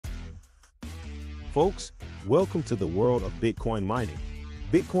Folks, welcome to the world of Bitcoin mining.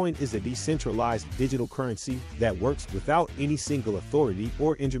 Bitcoin is a decentralized digital currency that works without any single authority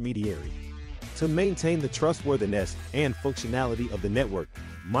or intermediary. To maintain the trustworthiness and functionality of the network,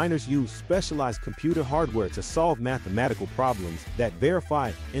 miners use specialized computer hardware to solve mathematical problems that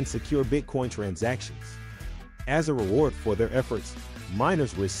verify and secure Bitcoin transactions. As a reward for their efforts,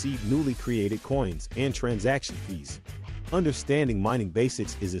 miners receive newly created coins and transaction fees. Understanding mining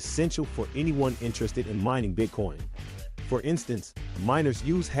basics is essential for anyone interested in mining Bitcoin. For instance, miners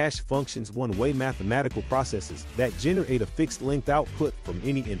use hash functions, one-way mathematical processes that generate a fixed-length output from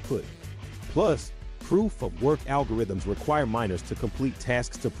any input. Plus, proof-of-work algorithms require miners to complete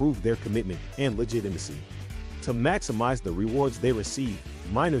tasks to prove their commitment and legitimacy. To maximize the rewards they receive,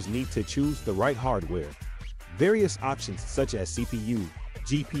 miners need to choose the right hardware. Various options such as CPU,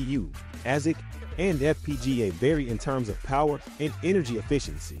 GPU, ASIC, and FPGA vary in terms of power and energy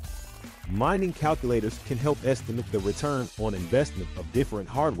efficiency. Mining calculators can help estimate the return on investment of different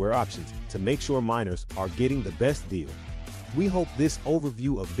hardware options to make sure miners are getting the best deal. We hope this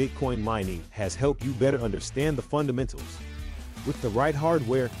overview of Bitcoin mining has helped you better understand the fundamentals. With the right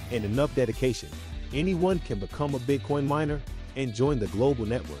hardware and enough dedication, anyone can become a Bitcoin miner and join the global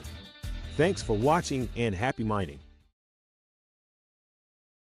network. Thanks for watching and happy mining.